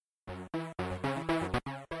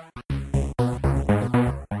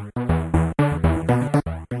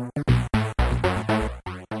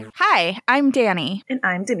Hi, I'm Danny. And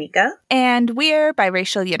I'm Danica. And we're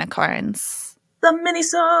Biracial Unicorns. The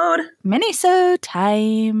Minisode! Minisode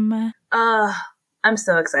time. I'm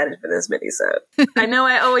so excited for this minisode. I know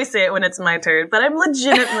I always say it when it's my turn, but I'm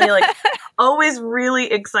legitimately always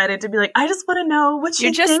really excited to be like, I just want to know what she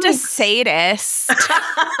You're just thinks. a sadist.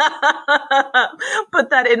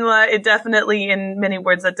 Put that in definitely in many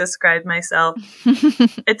words that describe myself.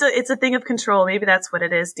 It's a thing of control. Maybe that's what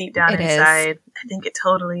it is deep down inside. I think it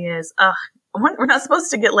totally is. We're not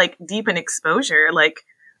supposed to get deep in exposure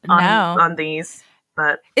on these.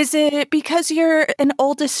 But is it because you're an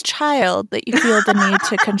oldest child that you feel the need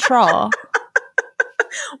to control?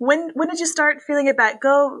 When did you start feeling it back?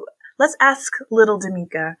 Let's ask little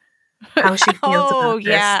Danica how she feels about this. Oh,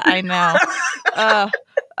 yeah, I know.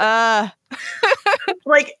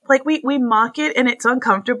 We mock it and it's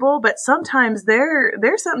uncomfortable, but sometimes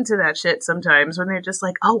there's something to that shit sometimes when they're just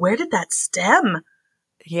like, oh, where did that stem?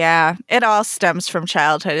 Yeah, it all stems from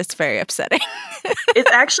childhood. It's very upsetting.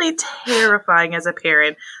 It's actually terrifying as a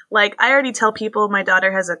parent. I already tell people my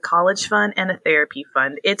daughter has a college fund and a therapy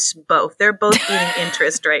fund. It's both. They're both eating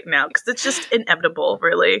interest right now because it's just inevitable,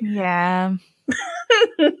 really. Yeah.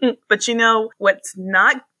 But you know what's we're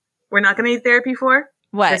not going to need therapy for?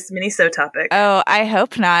 What? This minisode topic. Oh, I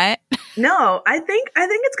hope not. No, I think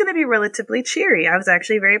it's going to be relatively cheery. I was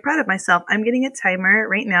actually very proud of myself. I'm getting a timer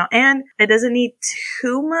right now, and it doesn't need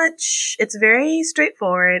too much. It's very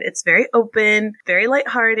straightforward. It's very open, very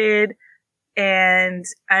lighthearted, and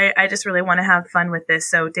I just really want to have fun with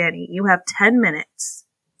this. So, Danny, you have 10 minutes.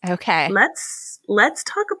 Okay. Let's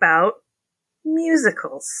talk about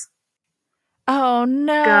musicals. Oh,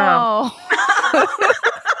 no. Go.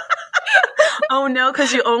 Oh no,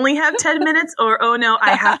 because you only have 10 minutes, or oh no,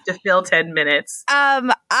 I have to fill 10 minutes.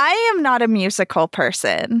 I am not a musical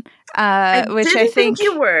person, I think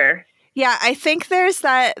you were. Yeah, I think there's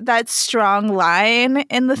that strong line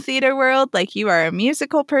in the theater world, you are a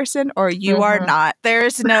musical person or you are not.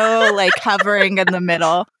 There's no hovering in the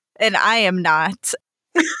middle, and I am not.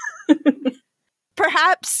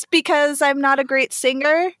 Perhaps because I'm not a great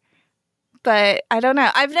singer, but I don't know.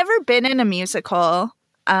 I've never been in a musical.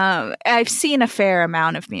 I've seen a fair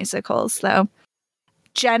amount of musicals, though.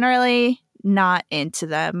 Generally, not into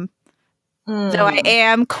them. Though I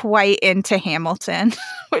am quite into Hamilton,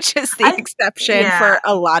 which is the exception for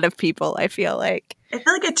a lot of people, I feel like. I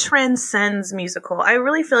feel like it transcends musical. I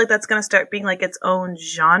really feel like that's going to start being its own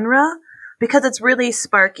genre, because it's really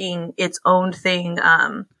sparking its own thing.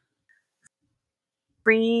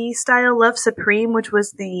 Freestyle Love Supreme, which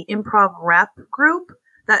was the improv rap group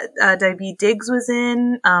that Daveed Diggs was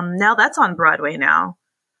in. Now that's on Broadway now,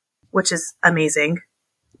 which is amazing.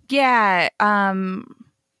 Yeah.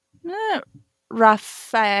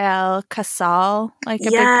 Rafael Casal, a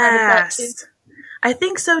big part of that too. I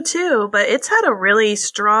think so too, but it's had a really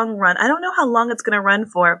strong run. I don't know how long it's going to run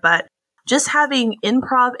for, but just having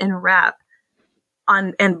improv and rap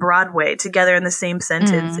and Broadway together in the same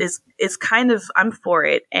sentence is kind of, I'm for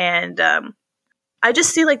it. And I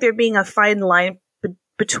just see there being a fine line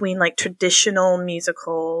between traditional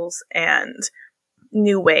musicals and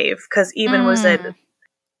new wave, because even was it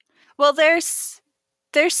well, there's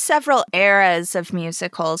several eras of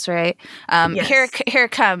musicals, right? Yes. Here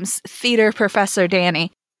comes theater professor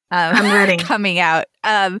Danny. I'm ready. Coming out,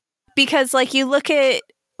 because you look at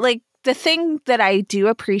the thing that I do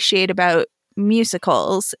appreciate about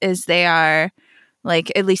musicals is they are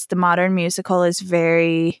at least the modern musical is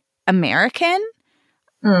very American.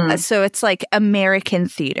 So it's American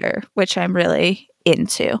theater, which I'm really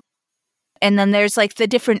into. And then there's the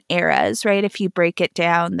different eras, right? If you break it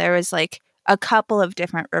down, there was a couple of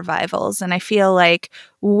different revivals. And I feel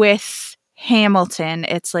with Hamilton,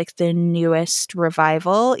 it's the newest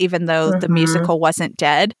revival, even though the musical wasn't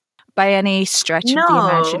dead by any stretch of the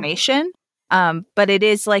imagination. But it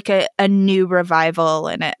is a new revival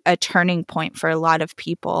and a turning point for a lot of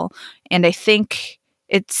people. And I think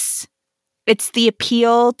it's the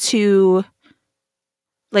appeal to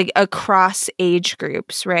across age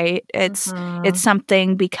groups, right? It's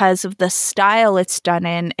something, because of the style it's done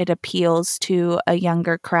in, it appeals to a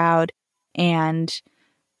younger crowd. And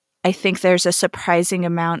I think there's a surprising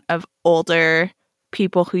amount of older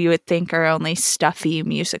people who you would think are only stuffy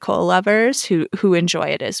musical lovers who enjoy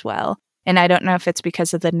it as well. And I don't know if it's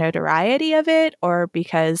because of the notoriety of it or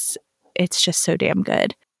because it's just so damn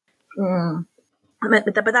good.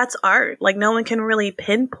 But that's art. No one can really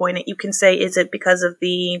pinpoint it. You can say, is it because of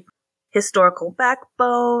the historical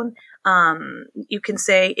backbone? You can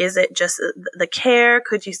say, is it just the care?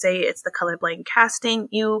 Could you say it's the colorblind casting?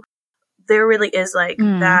 there really is like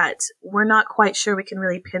Mm. that we're not quite sure we can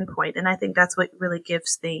really pinpoint. And I think that's what really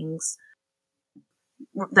gives things,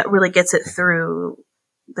 that really gets it through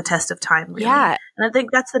the test of time, really. Yeah. And I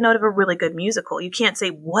think that's the note of a really good musical. You can't say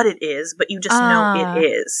what it is, but you just know it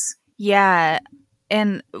is. Yeah.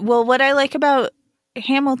 And well, what I like about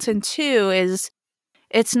Hamilton too is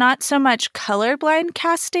it's not so much colorblind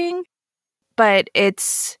casting, but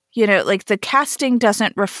it's, you know, like the casting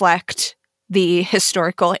doesn't reflect the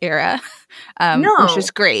historical era, No. which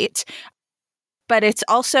is great. But it's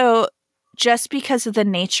also just because of the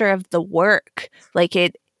nature of the work, like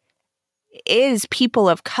it is people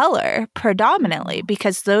of color predominantly,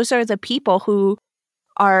 because those are the people who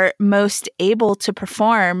are most able to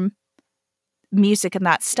perform music in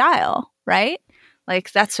that style, right?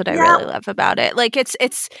 Like that's what I Yeah. really love about it. Like it's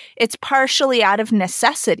partially out of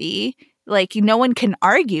necessity. Like no one can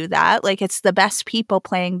argue that. Like it's the best people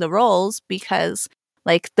playing the roles because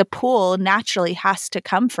like the pool naturally has to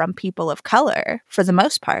come from people of color for the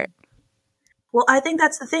most part. Well, I think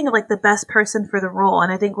that's the thing of like the best person for the role.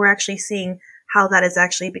 And I think we're actually seeing how that is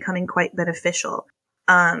actually becoming quite beneficial.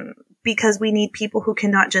 Because we need people who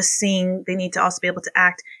cannot just sing. They need to also be able to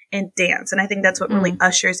act and dance. And I think that's what really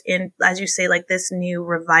ushers in, as you say, like this new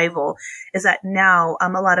revival is that now, a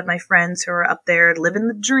lot of my friends who are up there living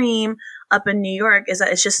the dream up in New York is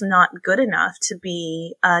that it's just not good enough to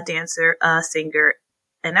be a dancer, a singer,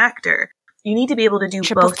 an actor. You need to be able to do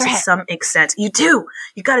Triple both threat. to some extent. You do.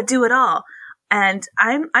 You got to do it all. And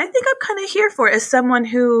I think I'm kind of here for it as someone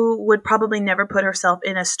who would probably never put herself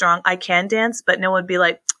in a strong, I can dance, but no one would be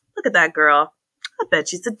like, look at that girl. I bet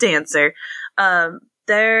she's a dancer. For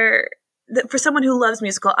someone who loves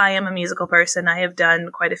musical, I am a musical person. I have done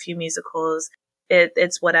quite a few musicals.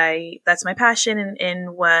 That's my passion in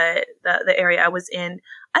what the area I was in.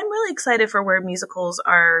 I'm really excited for where musicals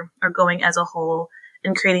are going as a whole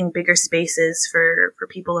and creating bigger spaces for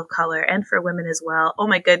people of color and for women as well. Oh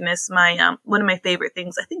my goodness. One of my favorite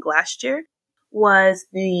things, I think last year, was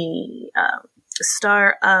the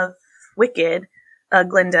star of Wicked,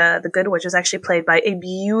 Glinda the Good Witch, was actually played by a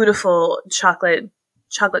beautiful chocolate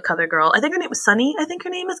color girl. I think her name was Sunny. I think her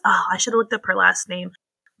name is. Oh, I should have looked up her last name.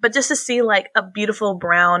 But just to see like a beautiful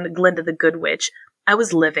brown Glinda the Good Witch, I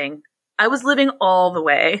was living all the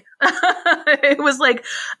way. It was like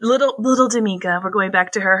little D'Amica. We're going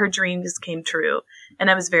back to her. Her dream just came true. And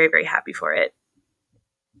I was very, very happy for it.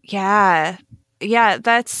 Yeah. Yeah,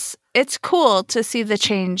 it's cool to see the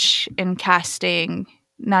change in casting,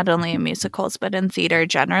 not only in musicals, but in theater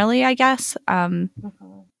generally, I guess.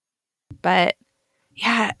 But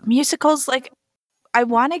yeah, musicals, like, I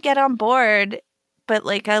want to get on board, but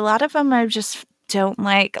like a lot of them I just don't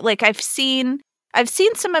like. Like I've seen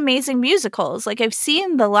some amazing musicals. Like I've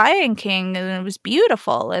seen The Lion King and it was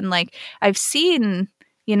beautiful. And like I've seen,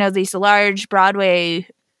 you know, these large Broadway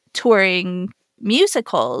touring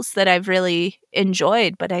musicals that I've really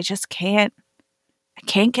enjoyed, but I can't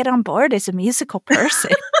get on board as a musical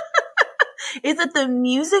person. Is it the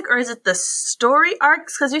music or is it the story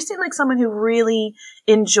arcs? Because you seem like someone who really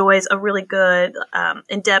enjoys a really good,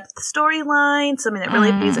 in-depth storyline, something that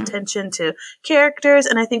really pays attention to characters.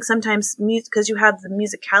 And I think sometimes because you have the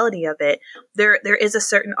musicality of it, there is a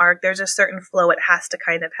certain arc, there's a certain flow it has to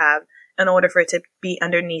kind of have in order for it to be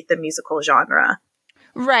underneath the musical genre.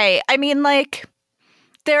 Right. I mean, like,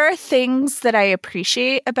 there are things that I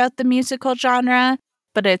appreciate about the musical genre,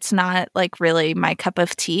 but it's not like really my cup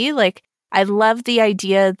of tea. Like, I love the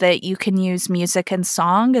idea that you can use music and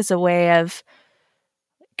song as a way of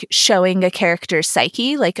showing a character's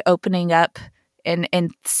psyche, like opening up and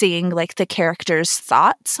seeing like the character's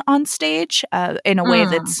thoughts on stage in a way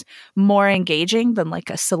that's more engaging than like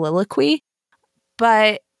a soliloquy.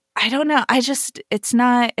 But I don't know. It's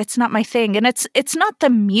not my thing. And it's not the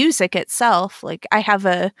music itself. Like I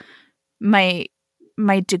have my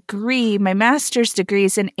degree, my master's degree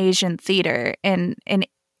is in Asian theater, and in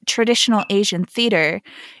traditional Asian theater,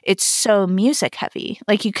 it's so music heavy.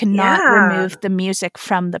 Like you cannot remove the music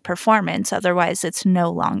from the performance, otherwise it's no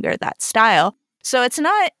longer that style. So it's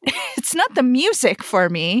not the music for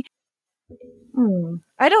me.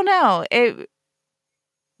 I don't know.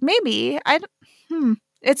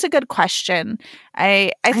 It's a good question.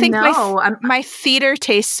 I think my theater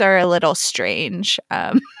tastes are a little strange.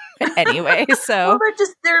 Anyway, so well,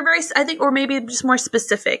 they're very, I think, or maybe just more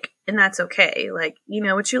specific, and that's okay. Like, you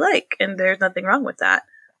know what you like, and there's nothing wrong with that.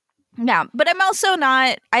 Yeah, but I'm also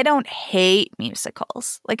not, I don't hate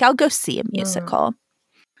musicals. Like, I'll go see a musical.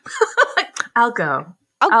 I'll go.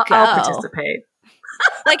 I'll participate.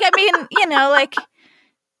 Like, I mean, you know, like,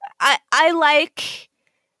 I like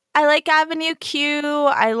Avenue Q.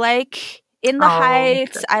 I like In the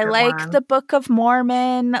Heights. that's a I good like one. the Book of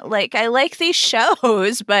Mormon. Like, I like these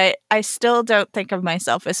shows, but I still don't think of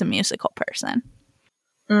myself as a musical person.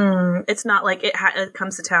 It's not like it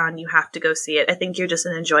comes to town, you have to go see it. I think you're just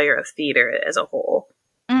an enjoyer of theater as a whole.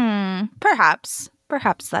 Perhaps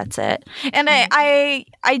that's it. And I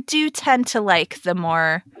do tend to like the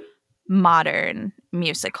more modern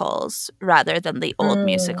musicals rather than the old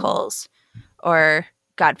musicals, or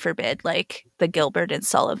God forbid, like the Gilbert and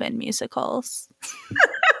Sullivan musicals.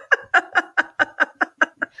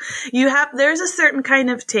 There's a certain kind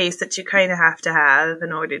of taste that you kind of have to have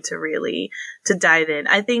in order to really to dive in.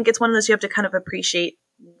 I think it's one of those you have to kind of appreciate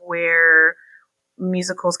where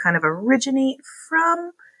musicals kind of originate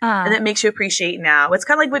from. And it makes you appreciate now. It's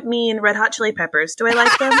kind of like with me and Red Hot Chili Peppers. Do I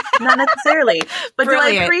like them? Not necessarily. But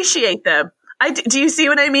Brilliant. do I appreciate them? Do you see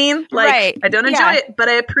what I mean? Like, right. I don't enjoy it, but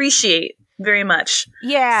I appreciate very much.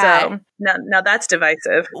 Yeah. So now that's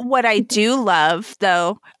divisive. What I do love,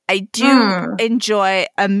 though, I do enjoy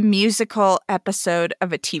a musical episode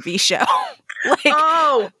of a TV show. Like,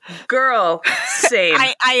 oh, girl, same.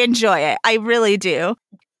 I enjoy it. I really do.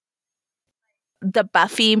 The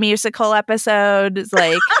Buffy musical episode is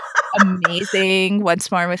like amazing. Once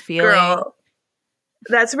More with Feeling. Girl,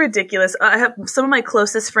 that's ridiculous. I have some of my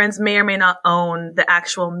closest friends may or may not own the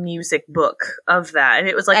actual music book of that, and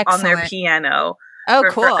it was like Excellent. on their piano. Oh, for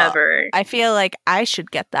cool! Forever. I feel like I should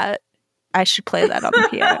get that. I should play that on the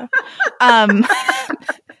piano.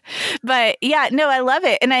 But yeah, no, I love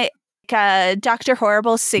it, and I Dr.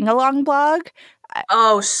 Horrible's sing-along blog.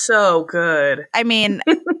 Oh, so good. I mean.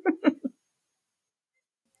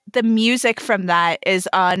 The music from that is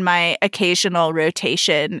on my occasional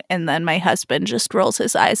rotation, and then my husband just rolls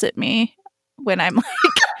his eyes at me when I'm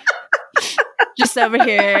like just over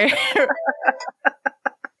here.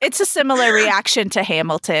 It's a similar reaction to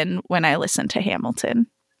Hamilton when I listen to Hamilton.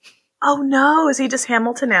 Oh no, is he just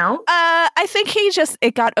Hamilton out? I think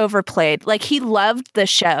it got overplayed. Like, he loved the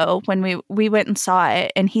show when we went and saw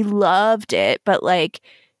it, and he loved it, but like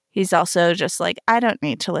he's also just like, I don't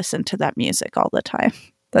need to listen to that music all the time.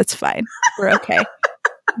 That's fine. We're okay.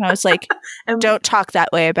 And I was like, don't talk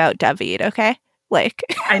that way about David, okay? Like,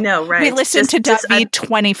 I know, right? We listen to David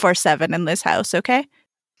 24/7 in this house, okay?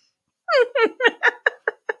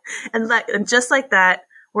 and just like that,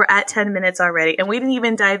 we're at 10 minutes already, and we didn't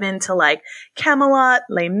even dive into like Camelot,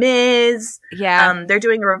 Les Mis. Yeah. They're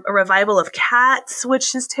doing a revival of Cats,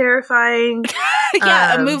 which is terrifying.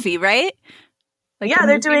 Yeah, a movie, right? Like, yeah,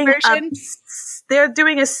 they're doing version? They're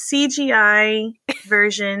doing a CGI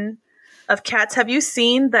version of Cats. Have you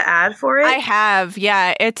seen the ad for it? I have.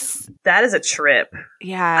 Yeah, that is a trip.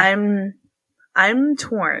 Yeah. I'm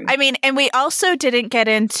torn. I mean, and we also didn't get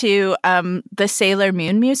into the Sailor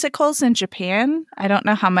Moon musicals in Japan. I don't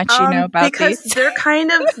know how much you know about because these. They're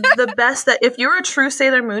kind of the best. That if you're a true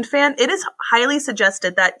Sailor Moon fan, it is highly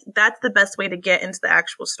suggested that that's the best way to get into the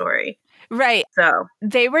actual story. Right. So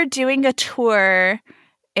they were doing a tour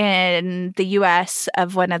in the US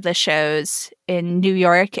of one of the shows in New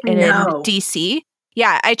York and in DC.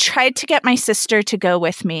 Yeah, I tried to get my sister to go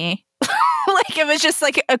with me. Like, it was just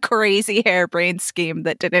like a crazy harebrained scheme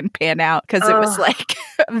that didn't pan out because it was like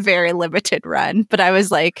a very limited run. But I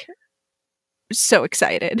was like so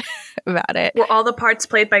excited about it. Were all the parts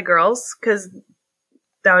played by girls? Because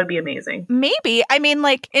that would be amazing. Maybe. I mean,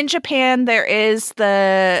 like, in Japan, there is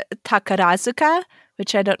the Takarazuka,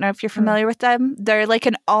 which I don't know if you're familiar with them. They're like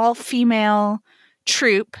an all-female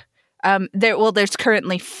troupe. There's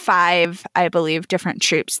currently 5, I believe, different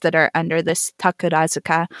troupes that are under this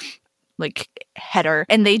Takarazuka like header,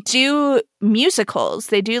 and they do musicals.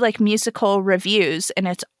 They do like musical reviews, and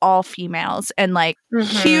it's all females, and like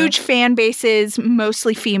huge fan bases,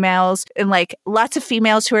 mostly females, and like lots of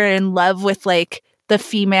females who are in love with like the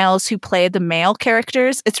females who play the male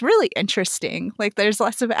characters. It's really interesting. Like, there's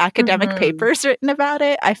lots of academic papers written about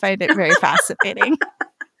it. I find it very fascinating.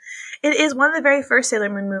 It is one of the very first Sailor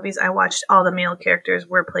Moon movies I watched. All the male characters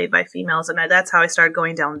were played by females, and that's how I started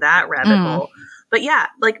going down that rabbit hole. But yeah,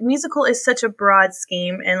 like, musical is such a broad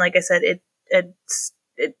scheme, and like I said, it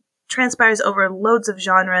transpires over loads of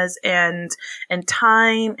genres and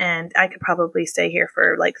time, and I could probably stay here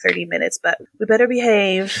for like 30 minutes, but we better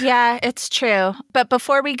behave. Yeah, it's true. But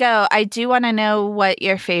before we go, I do want to know what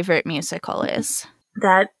your favorite musical is.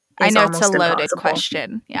 That I know it's a loaded impossible.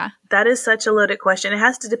 question. Yeah. That is such a loaded question. It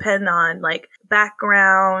has to depend on like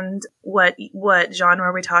background, what genre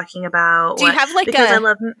are we talking about? Do you have like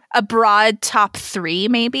a broad top 3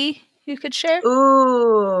 maybe you could share?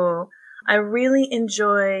 Ooh. I really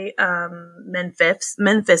enjoy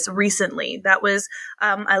Memphis recently. That was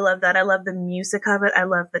I love that. I love the music of it. I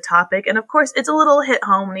love the topic. And of course it's a little hit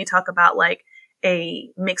home when you talk about like a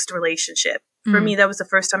mixed relationship. For me, that was the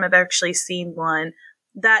first time I've actually seen one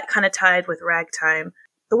that kind of tied with ragtime.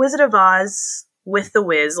 The Wizard of Oz with The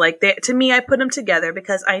Wiz, like to me, I put them together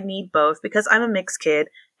because I need both, because I'm a mixed kid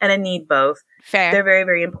and I need both. Fair. They're very,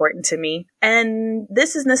 very important to me. And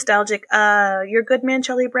this is nostalgic. Your Good Man,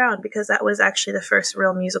 Charlie Brown, because that was actually the first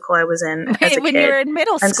real musical I was in as a when kid. you were in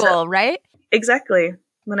middle school, right? Exactly.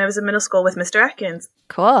 When I was in middle school with Mr. Atkins.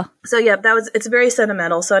 Cool. So yeah, it's very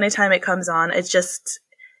sentimental. So anytime it comes on, it's just,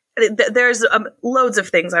 there's loads of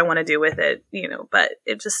things I want to do with it, but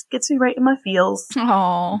it just gets me right in my feels.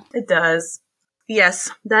 Oh, it does.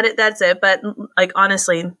 Yes, that's it. But like,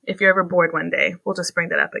 honestly, if you're ever bored one day, we'll just bring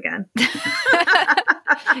that up again.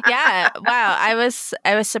 Yeah. Wow. I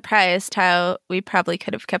was surprised how we probably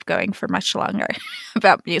could have kept going for much longer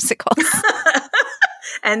about musicals.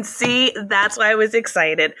 And see, that's why I was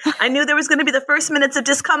excited. I knew there was going to be the first minutes of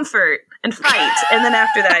discomfort and fight. And then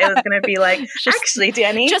after that, it was going to be like, actually,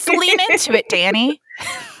 Danny. Just lean into it, Danny.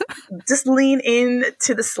 Just lean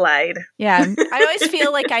into the slide. Yeah. I always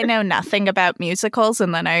feel like I know nothing about musicals.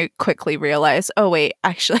 And then I quickly realize, oh, wait,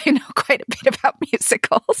 actually, I know quite a bit about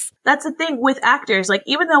musicals. That's the thing with actors. Like,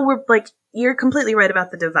 even though we're like, you're completely right about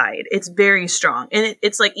the divide. It's very strong. And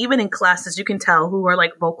it's like, even in classes, you can tell who are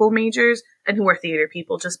like vocal majors and who are theater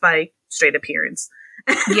people just by straight appearance.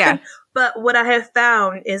 Yeah. But what I have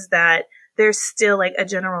found is that there's still like a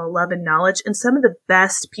general love and knowledge. And some of the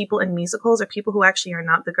best people in musicals are people who actually are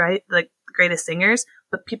not the greatest singers,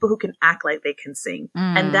 but people who can act like they can sing.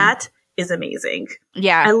 And that is amazing.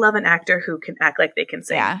 Yeah. I love an actor who can act like they can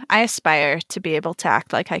sing. Yeah. I aspire to be able to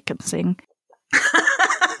act like I can sing.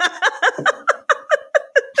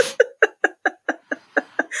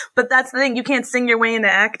 But that's the thing. You can't sing your way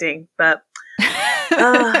into acting. But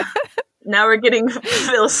now we're getting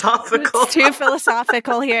philosophical. It's too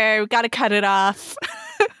philosophical here. We've got to cut it off.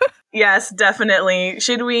 Yes, definitely.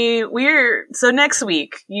 So next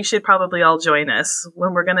week, you should probably all join us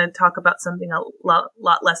when we're going to talk about something a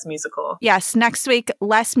lot less musical. Yes, next week,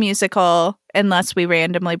 less musical, unless we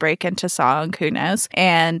randomly break into song, who knows.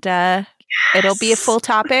 And it'll be a full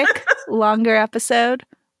topic, longer episode.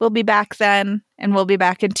 We'll be back then, and we'll be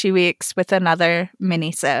back in 2 weeks with another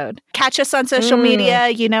mini-sode. Catch us on social media.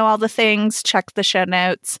 You know all the things. Check the show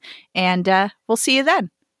notes, and we'll see you then.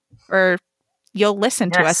 Or you'll listen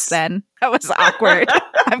to us then. That was awkward.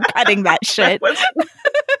 I'm cutting that shit.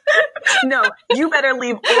 No, you better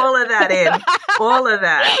leave all of that in. All of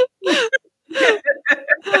that.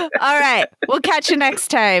 All right. We'll catch you next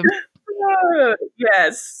time.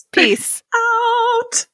 Yes. Peace. Out.